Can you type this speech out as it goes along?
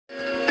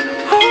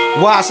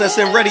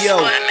YSSN Radio.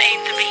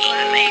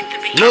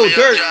 Lil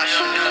Durk.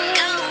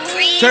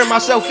 Turn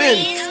myself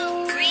in.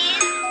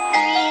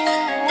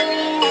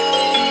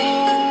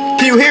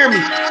 Can you hear me?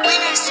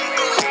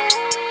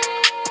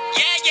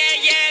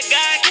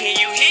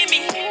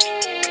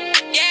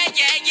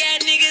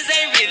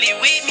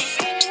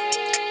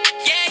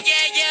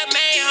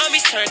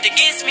 Turned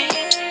against me. Heard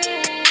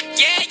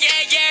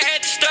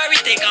the story,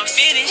 think I'm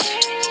finished.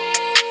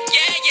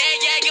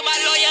 Give my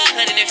lawyer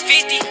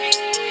 150.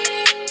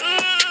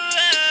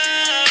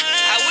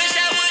 I wish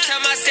I would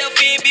turn myself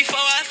in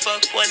before I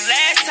fuck one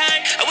last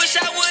time. I wish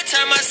I would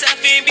turn myself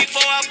in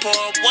before I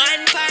pour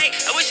one pipe.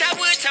 I wish I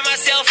would turn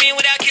myself in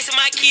without kissing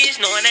my kids,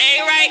 knowing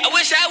I ain't right. I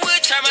wish I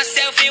would turn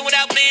myself in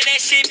without playing that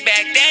shit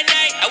back that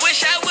night. I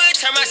wish I would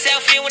turn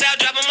myself in without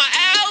dropping my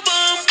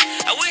album.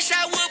 I wish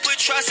I would put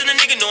trust in a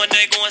nigga knowing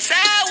they going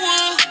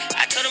sour.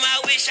 I told him I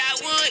wish I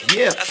would.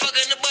 Yeah. I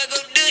fucking the bug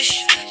up dish.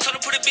 Told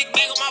him put a big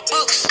bang on my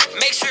books.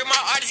 Make sure my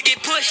artists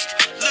get pushed.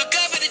 Look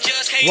up at the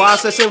judge.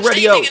 YSSN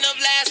Radio.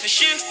 For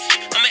sure.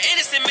 I'm an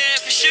innocent man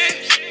for sure.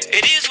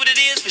 It is what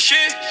it is for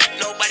sure.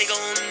 Nobody gon'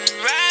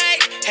 ride.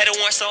 Had a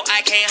warrant so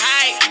I can't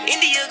hide.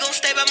 India gon'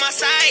 stay by my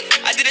side.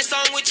 I did a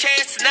song with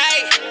Chance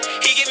tonight.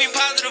 He gave me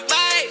positive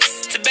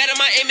vibes to better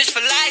my image for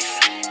life.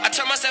 I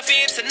turn myself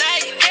in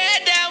tonight.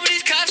 Head down with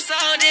these cuffs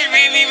on, then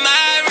read me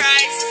my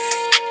rights.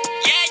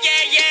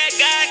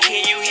 God,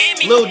 can you hear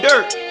me? Lil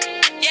Durk.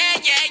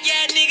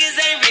 Niggas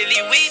ain't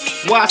really with me.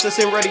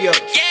 YSSN Radio.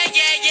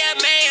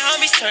 Man,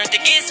 homies turned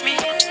against me.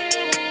 Heard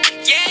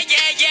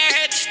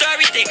the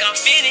story, think I'm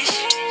finished.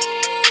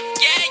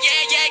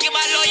 Give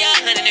my lawyer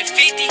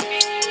 150.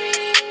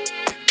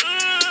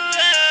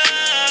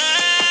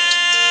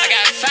 I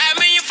got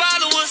 5 million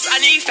followers, I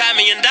need $5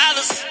 million.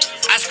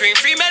 I scream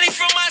free money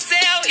from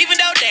myself,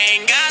 even though they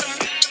ain't got them.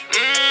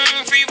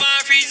 Free Von,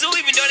 free Zoo,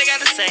 even though they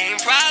got the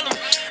same problem.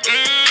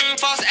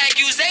 False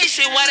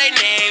accusation, why they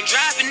name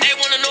dropping? They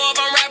wanna know if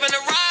I'm rapping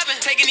or robbing.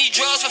 Taking these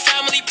drugs for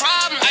family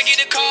problems. I get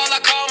a call, I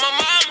call my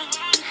mama.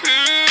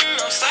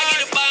 I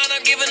get a bond,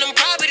 I'm giving them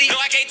property. No,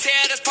 I can't tell,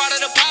 that's part of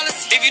the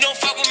policy. If you don't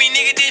fuck with me,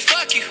 nigga, then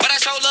fuck you. But I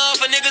show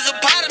love for niggas a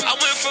part of me. I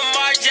went from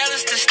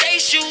Margielas to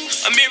state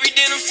shoes, Amiri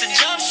denims to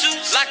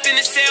jumpsuits. Locked in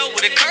a cell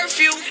with a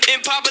curfew.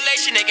 In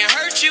population, they can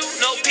hurt you.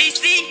 No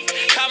PC,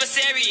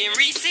 commissary and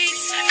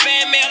receipts.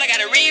 Fan mail, I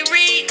gotta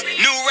reread.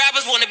 New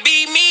rappers wanna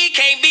be me,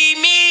 can't be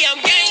me, I'm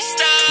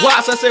gangsta.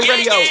 YSSN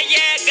Radio.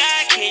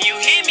 God, can you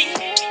hear me?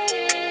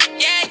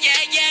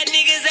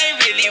 Niggas ain't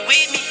really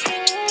with me.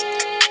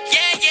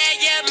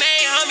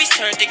 Man, homies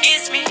turned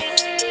against me. Heard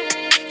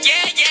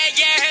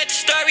the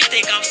story,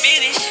 think I'm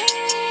finished.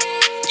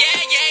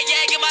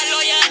 Give my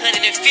lawyer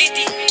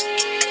 150.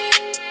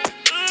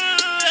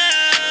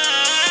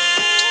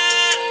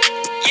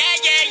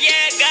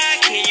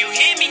 God, can you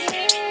hear me?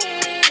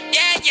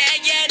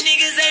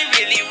 Niggas ain't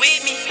really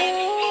with me.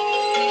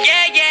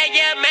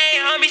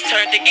 Man, homies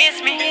turned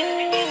against me.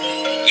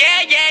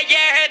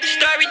 Heard the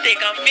story,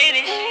 think I'm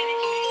finished.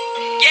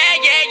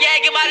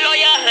 Give my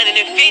lawyer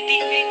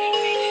 150.